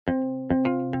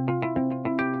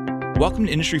Welcome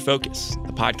to Industry Focus,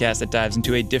 the podcast that dives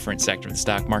into a different sector of the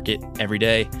stock market every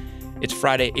day. It's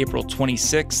Friday, April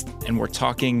 26th, and we're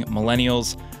talking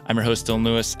millennials. I'm your host, Dylan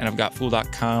Lewis, and I've got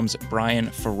Fool.com's Brian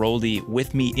Feroldi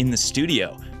with me in the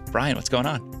studio. Brian, what's going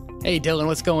on? Hey Dylan,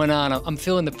 what's going on? I'm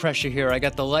feeling the pressure here. I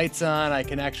got the lights on. I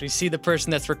can actually see the person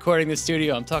that's recording the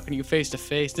studio. I'm talking to you face to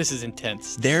face. This is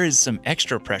intense. There is some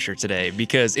extra pressure today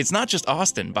because it's not just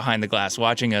Austin behind the glass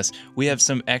watching us. We have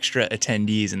some extra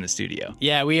attendees in the studio.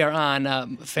 Yeah, we are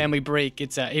on family break.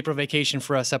 It's April vacation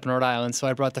for us up in Rhode Island, so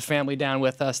I brought the family down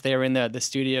with us. They're in the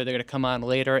studio. They're going to come on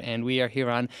later, and we are here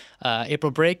on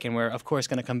April break, and we're, of course,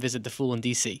 going to come visit the Fool in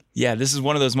D.C. Yeah, this is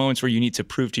one of those moments where you need to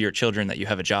prove to your children that you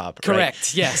have a job, right?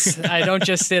 Correct, yes. I don't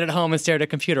just sit at home and stare at a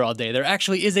computer all day. There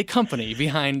actually is a company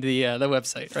behind the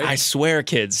website, right? I swear,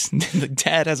 kids,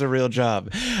 Dad has a real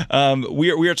job.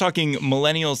 We are talking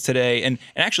millennials today, and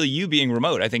actually you being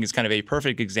remote, I think is kind of a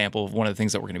perfect example of one of the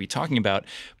things that we're going to be talking about.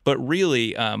 But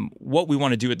really, what we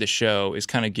want to do at the show is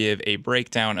kind of give a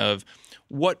breakdown of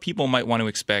what people might want to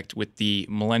expect with the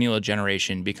millennial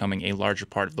generation becoming a larger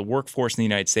part of the workforce in the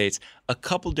United States, a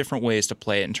couple different ways to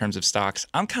play it in terms of stocks.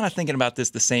 I'm kind of thinking about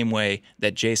this the same way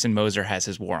that Jason Moser has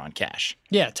his war on cash.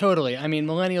 Yeah, totally. I mean,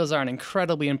 millennials are an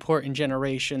incredibly important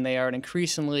generation. They are an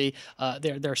increasingly,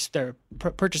 their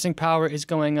purchasing power is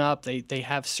going up. They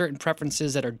have certain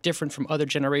preferences that are different from other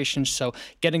generations. So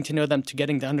getting to know them,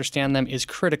 getting to understand them is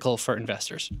critical for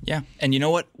investors. Yeah. And you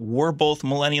know what? We're both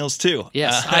millennials too.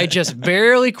 Yes. I just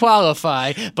barely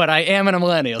qualify, but I am a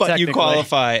millennial. But you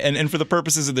qualify. And for the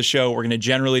purposes of the show, we're going to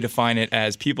generally define it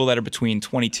as people that are between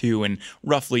 22 and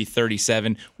roughly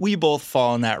 37. We both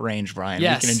fall in that range, Brian.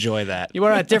 Yes. We can enjoy that. You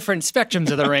are at different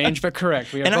spectrums of the range, but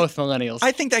correct. We are both millennials.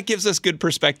 I think that gives us good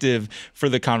perspective for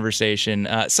the conversation.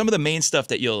 Some of the main stuff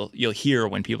that you'll hear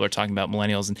when people are talking about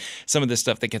millennials, and some of the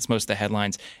stuff that gets most of the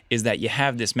headlines, is that you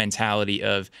have this mentality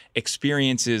of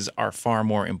experiences are far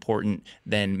more important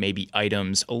than maybe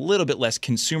items, a little bit less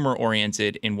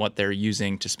consumer-oriented in what they're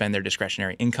using to spend their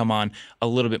discretionary income on, a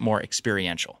little bit more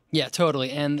experiential. Yeah,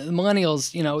 totally. And the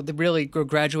millennials, they really were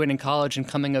graduating college and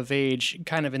coming of age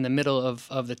kind of in the middle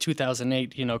of the 2008,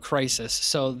 crisis.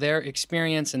 So their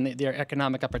experience and their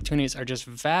economic opportunities are just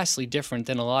vastly different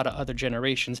than a lot of other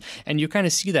generations. And you kind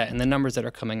of see that in the numbers that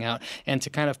are coming out. And to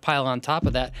kind of pile on top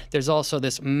of that, there's also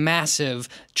this massive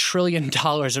 $1 trillion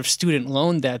of student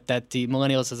loan debt that the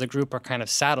millennials as a group are kind of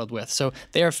saddled with. So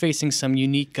they are facing some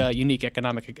unique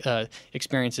economic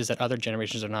experiences that other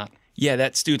generations are not. Yeah,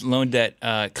 that student loan debt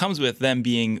comes with them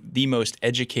being the most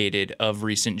educated of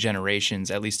recent generations,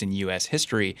 at least in U.S.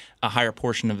 history. A higher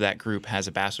portion of that group has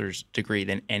a bachelor's degree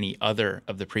than any other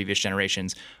of the previous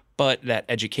generations. But that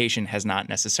education has not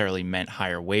necessarily meant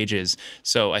higher wages.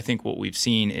 So I think what we've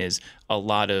seen is a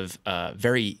lot of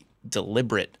very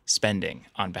deliberate spending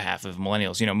on behalf of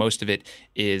millennials. Most of it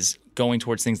is going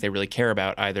towards things they really care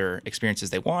about, either experiences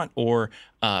they want or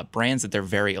brands that they're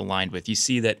very aligned with. You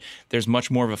see that there's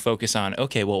much more of a focus on,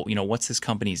 okay, well, what's this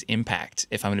company's impact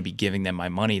if I'm going to be giving them my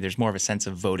money? There's more of a sense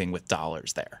of voting with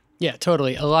dollars there. Yeah,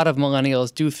 totally. A lot of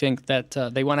millennials do think that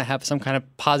they want to have some kind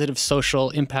of positive social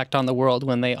impact on the world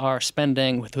when they are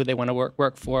spending, with who they want to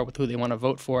work for, with who they want to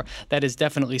vote for. That is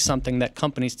definitely something that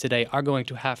companies today are going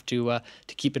to have to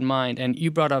keep in mind. And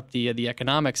you brought up the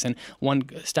economics, and one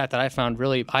stat that I found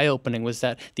really eye-opening was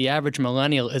that the average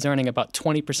millennial is earning about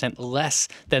 20% less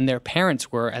than their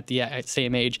parents were at the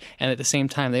same age, and at the same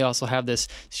time they also have this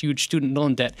huge student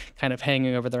loan debt kind of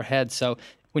hanging over their head. So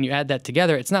when you add that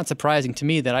together, it's not surprising to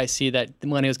me that I see that the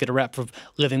millennials get a rep for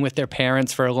living with their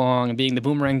parents for long and being the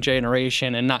boomerang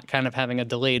generation and not kind of having a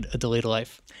delayed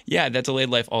life. Yeah, that delayed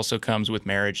life also comes with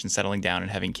marriage and settling down and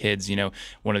having kids.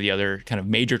 One of the other kind of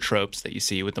major tropes that you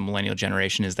see with the millennial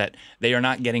generation is that they are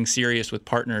not getting serious with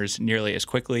partners nearly as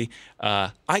quickly.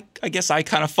 I guess I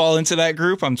kind of fall into that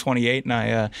group. I'm 28 and I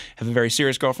have a very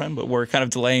serious girlfriend, but we're kind of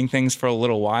delaying things for a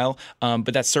little while.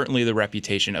 But that's certainly the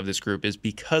reputation of this group, is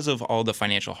because of all the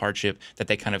financial hardship that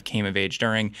they kind of came of age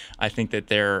during. I think that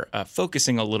they're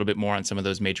focusing a little bit more on some of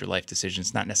those major life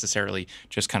decisions, not necessarily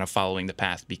just kind of following the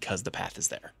path because the path is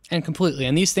there. And completely.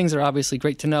 And these things are obviously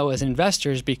great to know as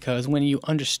investors, because when you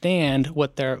understand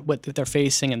what they're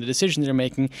facing and the decisions they're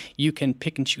making, you can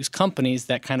pick and choose companies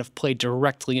that kind of play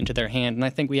directly into their hand. And I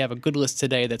think we have a good list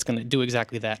today that's going to do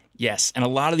exactly that. Yes. And a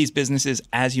lot of these businesses,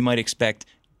 as you might expect,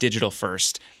 digital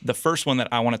first. The first one that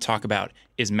I want to talk about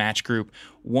is Match Group,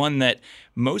 one that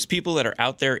most people that are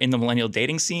out there in the millennial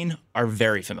dating scene are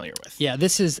very familiar with. Yeah,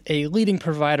 this is a leading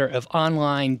provider of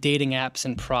online dating apps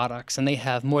and products, and they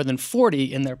have more than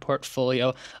 40 in their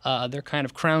portfolio. Their kind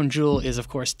of crown jewel is, of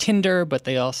course, Tinder, but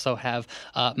they also have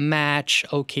Match,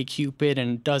 OkCupid,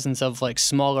 and dozens of like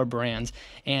smaller brands.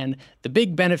 And the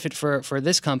big benefit for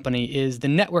this company is the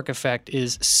network effect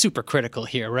is super critical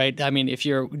here, right? I mean, if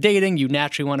you're dating, you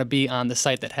naturally want to be on the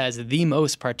site that has the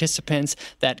most participants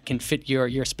that can fit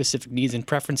your specific needs and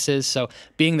preferences. So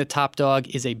being the top dog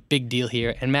is a big deal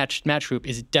here, and Match Group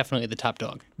is definitely the top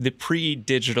dog. The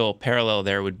pre-digital parallel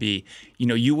there would be,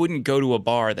 you wouldn't go to a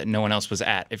bar that no one else was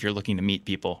at if you're looking to meet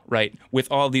people, right? With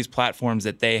all these platforms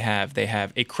that they have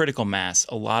a critical mass,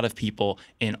 a lot of people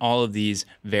in all of these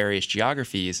various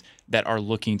geographies that are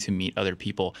looking to meet other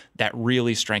people. That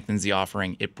really strengthens the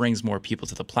offering. It brings more people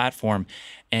to the platform,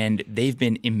 and they've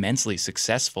been immensely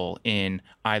successful in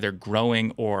either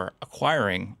growing or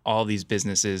acquiring all these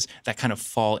businesses that kind of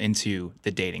fall into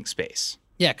the dating space.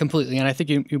 Yeah, completely. And I think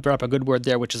you brought up a good word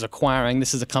there, which is acquiring.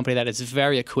 This is a company that is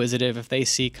very acquisitive. If they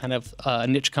see kind of a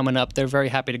niche coming up, they're very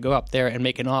happy to go up there and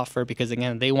make an offer because,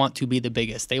 again, they want to be the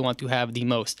biggest. They want to have the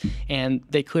most. And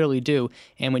they clearly do.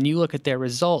 And when you look at their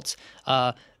results,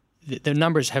 the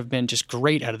numbers have been just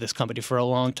great out of this company for a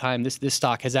long time. This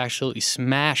stock has actually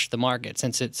smashed the market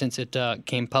since it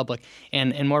came public,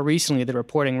 and more recently they're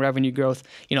reporting revenue growth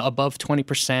above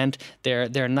 20%.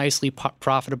 They're nicely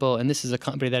profitable, and this is a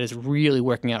company that is really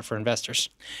working out for investors.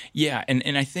 Yeah,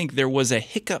 and I think there was a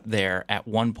hiccup there at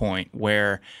one point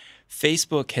where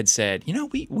Facebook had said,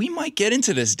 we might get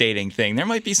into this dating thing. There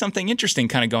might be something interesting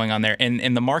kind of going on there.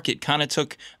 And the market kind of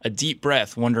took a deep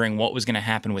breath, wondering what was going to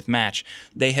happen with Match.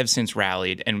 They have since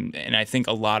rallied. And I think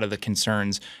a lot of the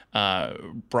concerns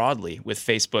broadly with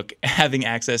Facebook having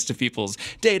access to people's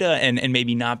data and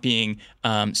maybe not being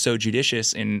so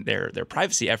judicious in their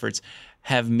privacy efforts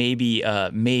have maybe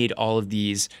made all of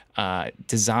these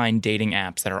design dating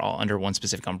apps that are all under one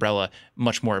specific umbrella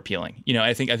much more appealing.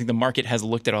 I think the market has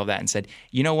looked at all that and said,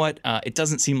 you know what? It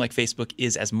doesn't seem like Facebook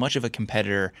is as much of a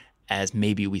competitor as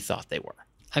maybe we thought they were.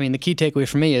 I mean, the key takeaway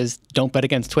for me is don't bet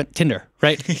against Tinder,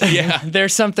 right? Yeah.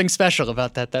 There's something special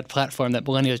about that platform that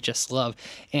millennials just love.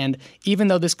 And even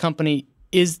though this company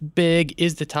is big,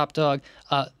 is the top dog,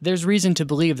 there's reason to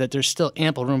believe that there's still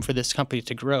ample room for this company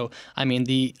to grow. I mean,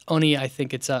 I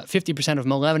think it's 50% of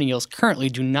millennials currently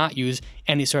do not use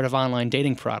any sort of online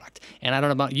dating product. And I don't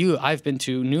know about you, I've been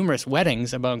to numerous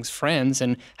weddings amongst friends,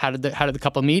 and how did the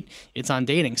couple meet? It's on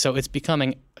dating. So it's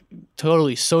becoming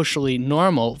totally socially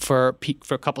normal for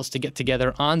couples to get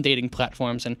together on dating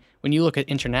platforms. And when you look at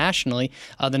internationally,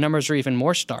 the numbers are even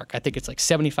more stark. I think it's like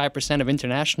 75% of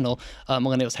international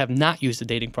millennials have not used a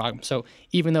dating program. So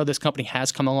even though this company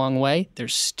has come a long way,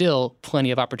 there's still plenty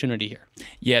of opportunity here.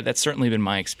 Yeah, that's certainly been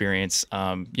my experience.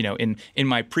 In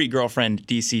my pre-girlfriend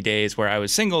DC days where I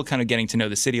was single, kind of getting to know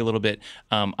the city a little bit,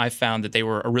 I found that they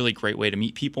were a really great way to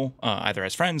meet people, either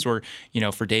as friends or,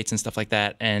 for dates and stuff like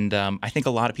that. And I think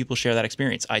a lot of people share that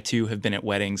experience. I, too, have been at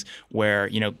weddings where,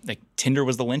 like Tinder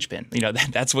was the linchpin.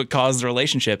 That's what caused the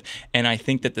relationship. And I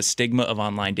think that the stigma of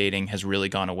online dating has really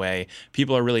gone away.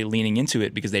 People are really leaning into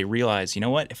it because they realize,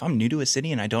 if I'm new to a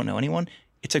city and I don't know anyone,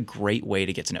 it's a great way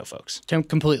to get to know folks.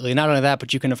 Completely. Not only that,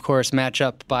 but you can, of course, match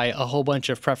up by a whole bunch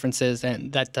of preferences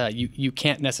and that you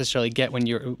can't necessarily get when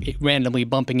you're randomly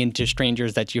bumping into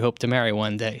strangers that you hope to marry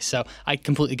one day. So I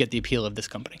completely get the appeal of this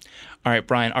company. All right,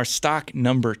 Brian, our stock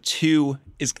number 2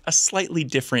 is a slightly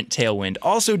different tailwind,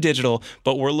 also digital,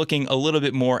 but we're looking a little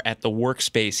bit more at the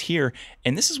workspace here.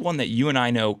 And this is one that you and I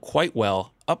know quite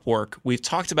well, Upwork. We've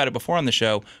talked about it before on the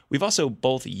show. We've also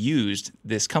both used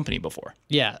this company before.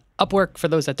 Yeah. Upwork, for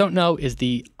those that don't know, is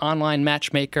the online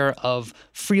matchmaker of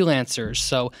freelancers.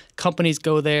 So companies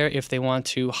go there if they want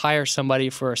to hire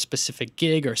somebody for a specific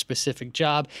gig or a specific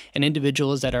job, and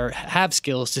individuals that have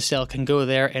skills to sell can go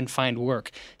there and find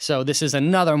work. So this is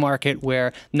another market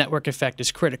where network effect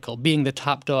is critical. Being the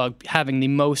top dog, having the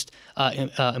most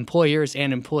employers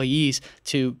and employees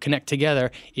to connect together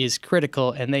is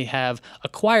critical, and they have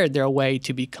acquired their way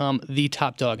to become the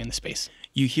top dog in the space.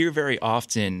 You hear very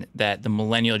often that the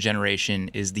millennial generation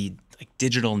is the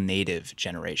digital native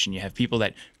generation. You have people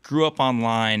that grew up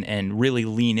online and really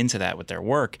lean into that with their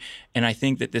work. And I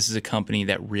think that this is a company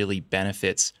that really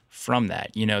benefits from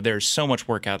that. There's so much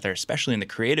work out there, especially in the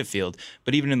creative field,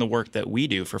 but even in the work that we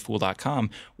do for Fool.com,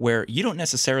 where you don't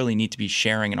necessarily need to be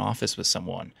sharing an office with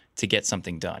someone to get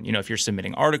something done. If you're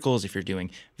submitting articles, if you're doing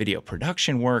video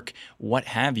production work, what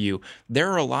have you,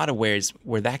 there are a lot of ways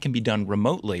where that can be done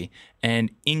remotely.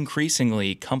 And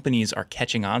increasingly, companies are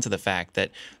catching on to the fact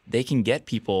that they can get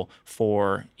people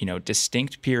for,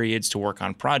 distinct periods to work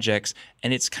on projects,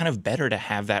 and it's kind of better to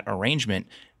have that arrangement.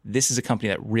 This is a company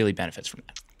that really benefits from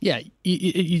that. Yeah,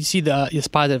 you see the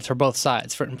positives for both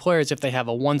sides. For employers, if they have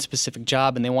a one specific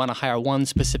job and they want to hire one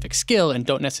specific skill and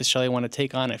don't necessarily want to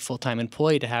take on a full-time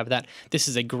employee to have that, this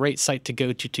is a great site to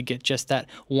go to get just that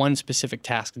one specific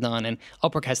task done. And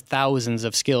Upwork has thousands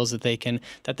of skills that they can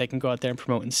go out there and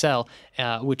promote and sell,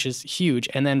 which is huge.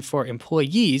 And then for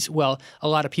employees, well, a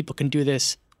lot of people can do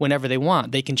this whenever they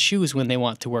want. They can choose when they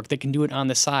want to work. They can do it on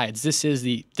the sides. This is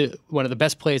the one of the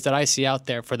best plays that I see out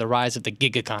there for the rise of the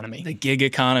gig economy. The gig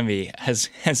economy has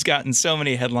gotten so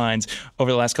many headlines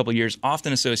over the last couple of years,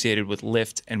 often associated with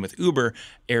Lyft and with Uber,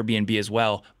 Airbnb as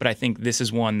well. But I think this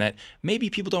is one that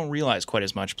maybe people don't realize quite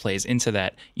as much plays into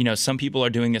that. Some people are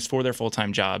doing this for their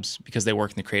full-time jobs because they work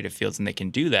in the creative fields and they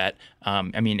can do that.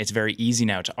 It's very easy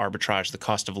now to arbitrage the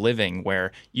cost of living,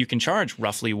 where you can charge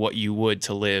roughly what you would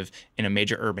to live in a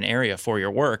major urban area for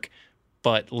your work,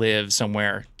 but live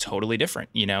somewhere totally different,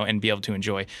 and be able to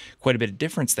enjoy quite a bit of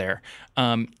difference there.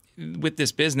 With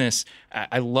this business,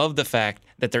 I love the fact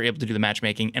that they're able to do the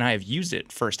matchmaking, and I have used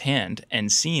it firsthand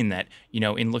and seen that,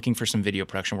 in looking for some video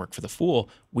production work for The Fool,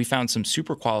 we found some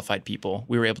super qualified people.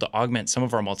 We were able to augment some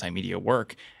of our multimedia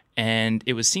work, and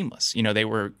it was seamless. They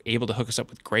were able to hook us up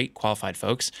with great qualified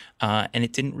folks, and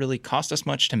it didn't really cost us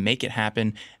much to make it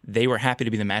happen. They were happy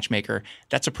to be the matchmaker.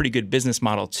 That's a pretty good business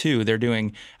model, too. They're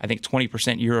doing, I think,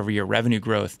 20% year-over-year revenue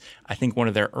growth. I think one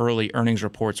of their early earnings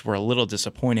reports were a little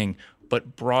disappointing,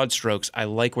 but broad strokes, I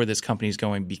like where this company is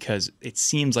going because it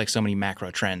seems like so many macro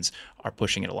trends are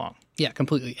pushing it along. Yeah,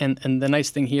 completely. And the nice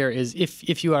thing here is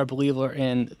if you are a believer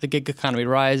in the gig economy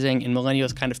rising and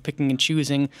millennials kind of picking and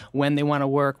choosing when they want to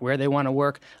work, where they want to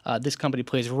work, this company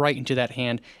plays right into that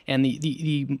hand. And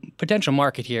the potential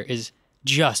market here is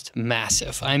just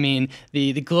massive. I mean,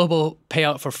 the global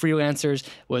payout for freelancers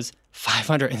was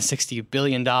 $560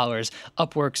 billion.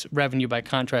 Upwork's revenue, by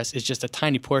contrast, is just a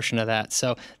tiny portion of that.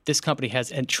 So this company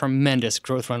has a tremendous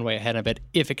growth runway ahead of it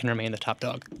if it can remain the top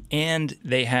dog. And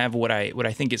they have what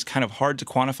I think is kind of hard to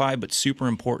quantify, but super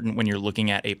important when you're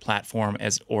looking at a platform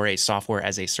or a software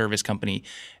as a service company.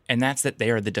 And that's that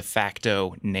they are the de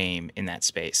facto name in that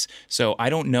space. So I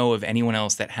don't know of anyone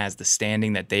else that has the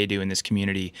standing that they do in this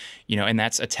community, and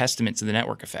that's a testament to the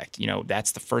network effect.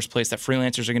 That's the first place that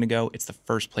freelancers are going to go. It's the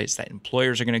first place that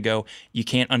employers are going to go. You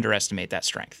can't underestimate that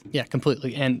strength. Yeah,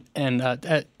 completely. And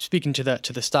speaking to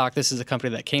the stock, this is a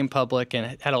company that came public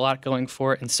and had a lot going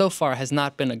for it, and so far has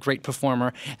not been a great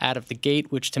performer out of the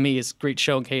gate, which to me is a great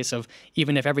showcase of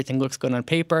even if everything looks good on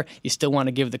paper, you still want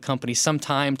to give the company some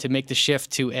time to make the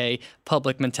shift to a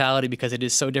public mentality because it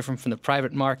is so different from the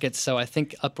private market. So I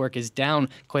think Upwork is down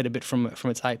quite a bit from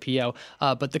its IPO.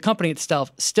 But the company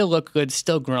itself still looks good,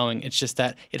 still growing. It's just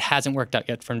that it hasn't worked out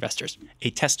yet for investors. A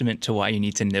testament to why you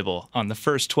need to nibble on the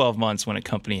first 12 months when a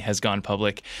company has gone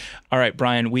public. All right,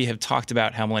 Brian, we have talked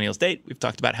about how millennials date. We've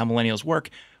talked about how millennials work.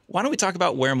 Why don't we talk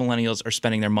about where millennials are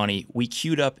spending their money? We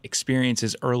queued up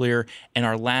experiences earlier, and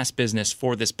our last business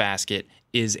for this basket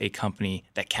is a company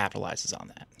that capitalizes on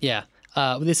that. Yeah.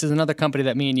 This is another company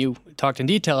that me and you talked in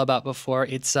detail about before.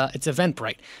 It's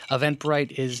Eventbrite.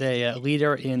 Eventbrite is a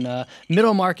leader in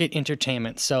middle market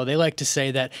entertainment. So they like to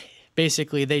say that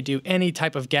basically they do any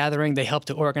type of gathering. They help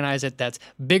to organize it that's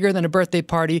bigger than a birthday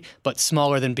party, but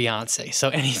smaller than Beyonce. So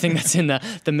anything that's in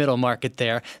the middle market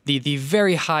there. The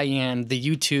very high end, the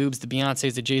YouTubes, the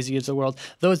Beyoncés, the Jay-Z's of the world,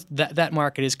 that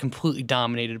market is completely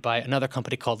dominated by another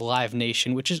company called Live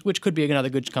Nation, which could be another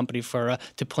good company for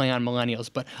to play on millennials.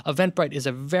 But Eventbrite is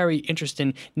a very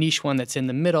interesting niche one that's in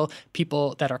the middle.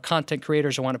 People that are content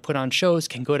creators or want to put on shows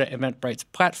can go to Eventbrite's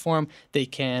platform. They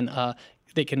can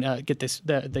get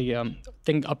the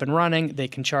thing up and running. They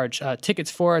can charge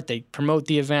tickets for it. They promote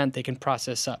the event. They can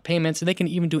process payments, and they can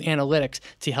even do analytics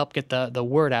to help get the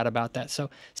word out about that. So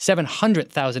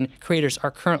 700,000 creators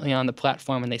are currently on the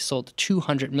platform, and they sold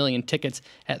 200 million tickets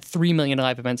at 3 million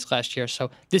live events last year. So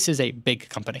this is a big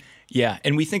company. Yeah,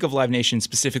 and we think of Live Nation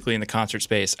specifically in the concert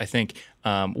space. I think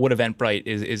what Eventbrite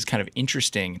is kind of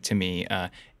interesting to me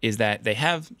is that they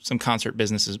have some concert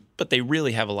businesses, but they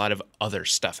really have a lot of other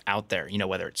stuff out there,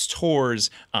 whether it's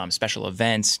tours, special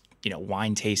events,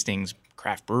 wine tastings,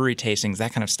 craft brewery tastings,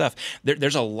 that kind of stuff.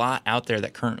 There's a lot out there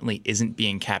that currently isn't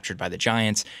being captured by the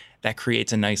giants. That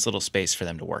creates a nice little space for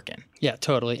them to work in. Yeah,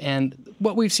 totally. And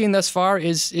what we've seen thus far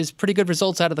is pretty good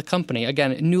results out of the company.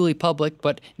 Again, newly public,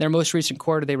 but in their most recent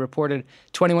quarter, they reported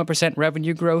 21%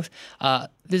 revenue growth.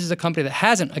 this is a company that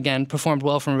hasn't, again, performed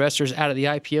well for investors out of the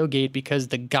IPO gate because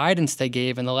the guidance they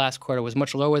gave in the last quarter was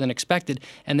much lower than expected.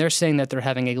 And they're saying that they're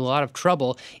having a lot of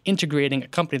trouble integrating a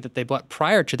company that they bought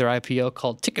prior to their IPO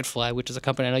called Ticketfly, which is a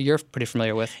company I know you're pretty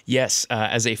familiar with. Yes,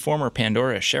 as a former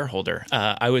Pandora shareholder,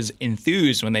 I was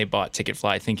enthused when they bought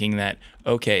Ticketfly, thinking that,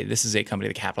 okay, this is a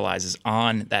company that capitalizes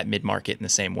on that mid-market in the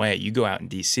same way. You go out in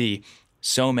DC,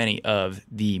 so many of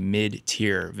the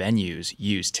mid-tier venues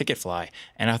use Ticketfly,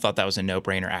 and I thought that was a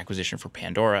no-brainer acquisition for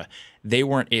Pandora. They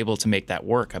weren't able to make that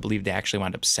work. I believe they actually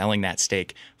wound up selling that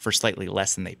stake for slightly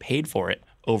less than they paid for it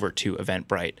over to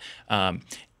Eventbrite.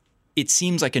 It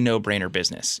seems like a no-brainer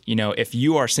business. You know, if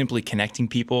you are simply connecting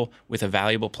people with a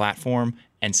valuable platform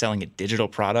and selling a digital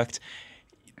product,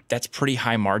 that's pretty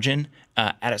high margin.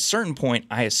 At a certain point,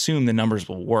 I assume the numbers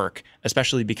will work,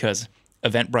 especially because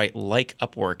Eventbrite, like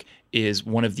Upwork, is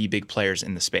one of the big players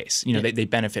in the space. You know, they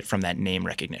benefit from that name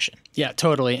recognition. Yeah,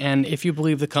 totally. And if you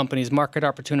believe the company's market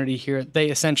opportunity here, they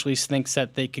essentially think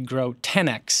that they could grow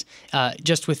 10x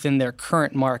just within their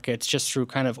current markets, just through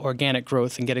kind of organic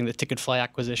growth and getting the Ticketfly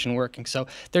acquisition working. So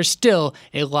there's still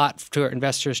a lot for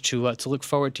investors to look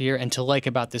forward to here and to like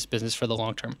about this business for the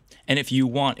long term. And if you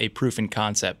want a proof in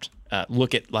concept,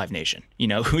 look at Live Nation. You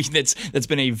know, that's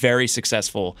been a very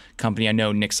successful company. I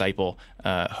know Nick Seipel,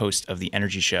 host of the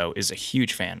Energy Show, is a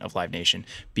huge fan of Live Nation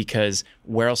because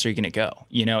where else are you going to go?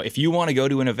 You know, if you want to go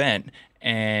to an event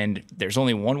and there's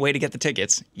only one way to get the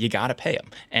tickets, you got to pay them.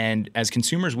 And as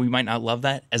consumers, we might not love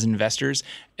that. As investors,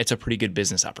 it's a pretty good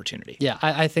business opportunity. Yeah,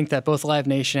 I think that both Live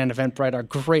Nation and Eventbrite are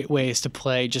great ways to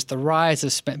play just the rise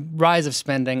of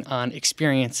spending on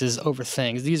experiences over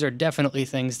things. These are definitely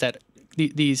things that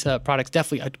these products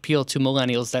definitely appeal to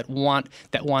millennials that want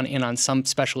in on some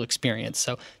special experience.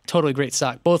 So totally great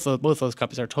stock. Both of those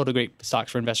companies are totally great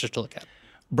stocks for investors to look at.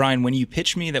 Brian, when you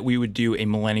pitched me that we would do a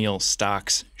millennial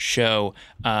stocks show,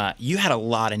 you had a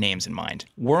lot of names in mind.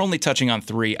 We're only touching on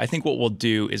 3. I think what we'll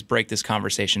do is break this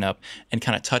conversation up and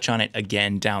kind of touch on it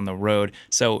again down the road.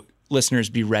 So listeners,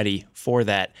 be ready for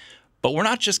that. But we're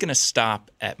not just going to stop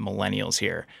at millennials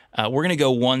here. We're going to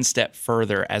go one step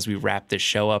further as we wrap this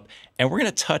show up, and we're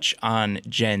going to touch on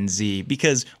Gen Z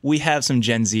because we have some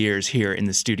Gen Zers here in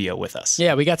the studio with us.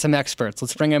 Yeah, we got some experts.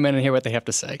 Let's bring them in and hear what they have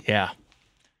to say. Yeah.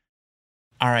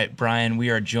 All right, Brian,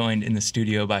 we are joined in the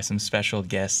studio by some special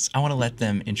guests. I want to let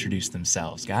them introduce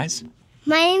themselves. Guys?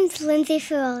 My name's Lindsay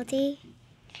Feraldi.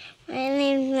 My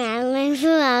name's Madeline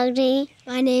Feraldi.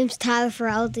 My name's Tyler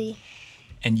Feraldi.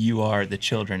 And you are the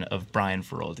children of Brian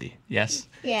Feroldi, yes?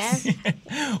 Yes.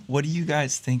 What do you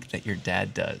guys think that your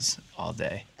dad does all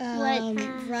day? Write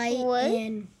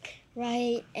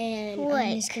and on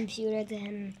his computer,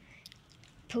 then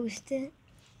post it.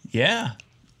 Yeah.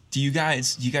 Do you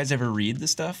guys ever read the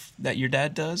stuff that your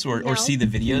dad does or No. see the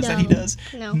videos that he does?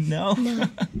 No. No? No.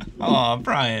 Aw,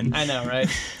 Brian. I know, right?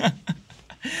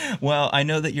 Well, I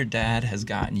know that your dad has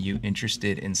gotten you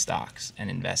interested in stocks and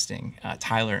investing,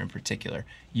 Tyler in particular.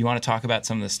 You want to talk about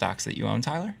some of the stocks that you own,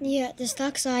 Tyler? Yeah, the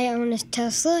stocks I own is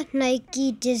Tesla,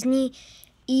 Nike, Disney,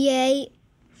 EA,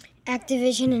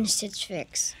 Activision, and Stitch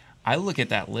Fix. I look at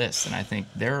that list and I think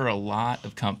there are a lot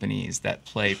of companies that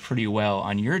play pretty well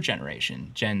on your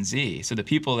generation, Gen Z. So the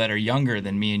people that are younger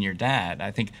than me and your dad,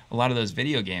 I think a lot of those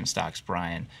video game stocks,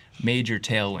 Brian, major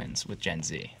tailwinds with Gen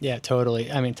Z. Yeah,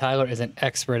 totally. I mean, Tyler is an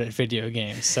expert at video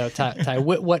games. So, Ty,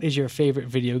 what is your favorite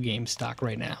video game stock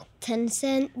right now?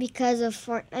 Tencent because of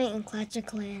Fortnite and Clash of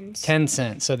Clans.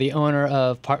 Tencent. So the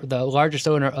largest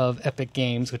owner of Epic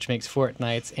Games, which makes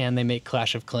Fortnite, and they make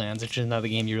Clash of Clans, which is another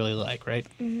game you really like, right?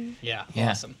 Mm-hmm. Yeah,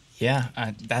 awesome. Yeah,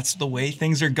 that's the way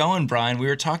things are going, Brian. We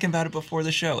were talking about it before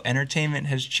the show. Entertainment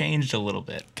has changed a little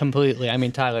bit. Completely. I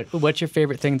mean, Tyler, what's your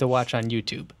favorite thing to watch on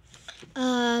YouTube?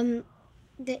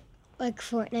 Like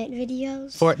Fortnite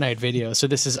videos. Fortnite videos. So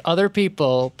this is other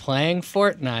people playing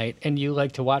Fortnite, and you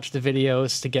like to watch the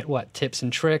videos to get tips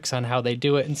and tricks on how they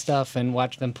do it and stuff, and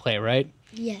watch them play, right?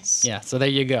 Yes. Yeah. So there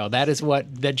you go. That is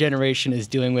what that generation is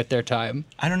doing with their time.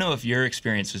 I don't know if your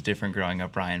experience was different growing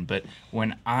up, Brian, but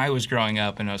when I was growing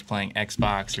up and I was playing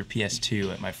Xbox or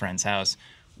PS2 at my friend's house,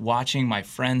 watching my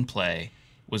friend play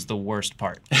was the worst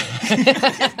part.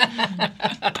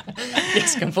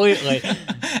 Yes, completely.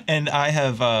 And I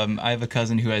have a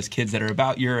cousin who has kids that are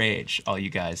about your age, all you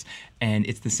guys, and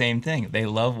it's the same thing. They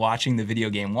love watching the video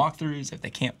game walkthroughs. If they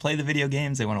can't play the video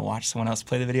games, they want to watch someone else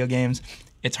play the video games.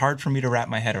 It's hard for me to wrap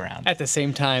my head around. At the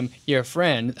same time, your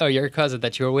friend, your cousin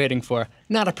that you were waiting for,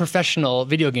 not a professional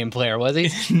video game player, was he?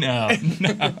 No.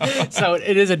 So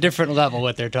it is a different level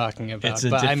what they're talking about. It's a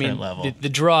different level. The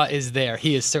draw is there.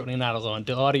 He is certainly not alone.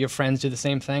 Do a lot of your friends do the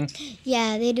same thing?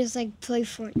 Yeah, they just like play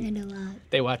Fortnite a lot.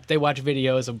 They watch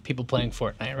videos of people playing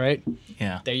Fortnite, right?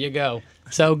 Yeah. There you go.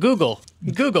 So Google,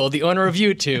 the owner of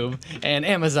YouTube, and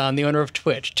Amazon, the owner of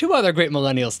Twitch. Two other great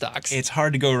millennial stocks. It's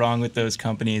hard to go wrong with those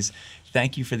companies.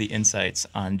 Thank you for the insights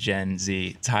on Gen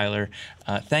Z, Tyler.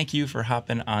 Thank you for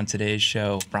hopping on today's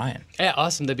show, Brian. Yeah,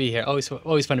 awesome to be here. Always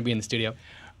fun to be in the studio.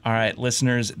 All right,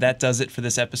 listeners, that does it for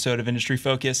this episode of Industry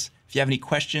Focus. If you have any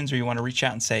questions or you want to reach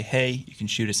out and say, hey, you can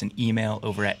shoot us an email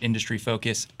over at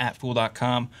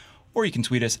industryfocus@fool.com, or you can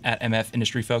tweet us at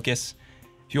MFIndustryFocus.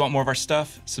 If you want more of our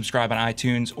stuff, subscribe on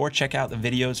iTunes or check out the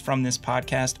videos from this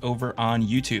podcast over on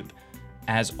YouTube.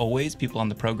 As always, people on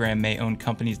the program may own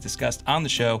companies discussed on the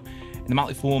show, and the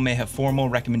Motley Fool may have formal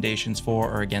recommendations for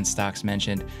or against stocks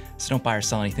mentioned, so don't buy or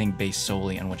sell anything based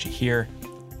solely on what you hear.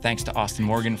 Thanks to Austin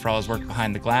Morgan for all his work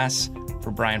behind the glass.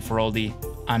 For Brian Feroldi,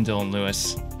 I'm Dylan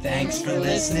Lewis. Thanks for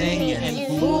listening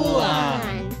and Fool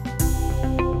on!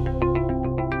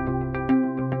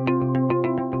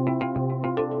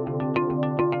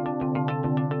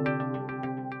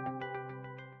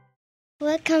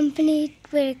 What company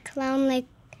would a clown like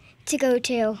to go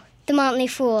to? The Motley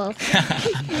Fool.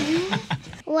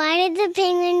 Why did the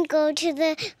penguin go to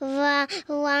the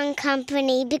wrong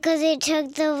company? Because it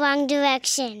took the wrong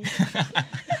direction.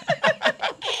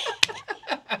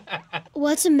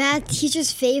 What's a math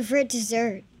teacher's favorite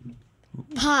dessert?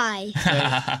 Pie.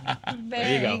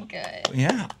 Very good.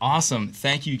 Yeah, awesome.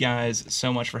 Thank you guys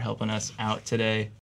so much for helping us out today.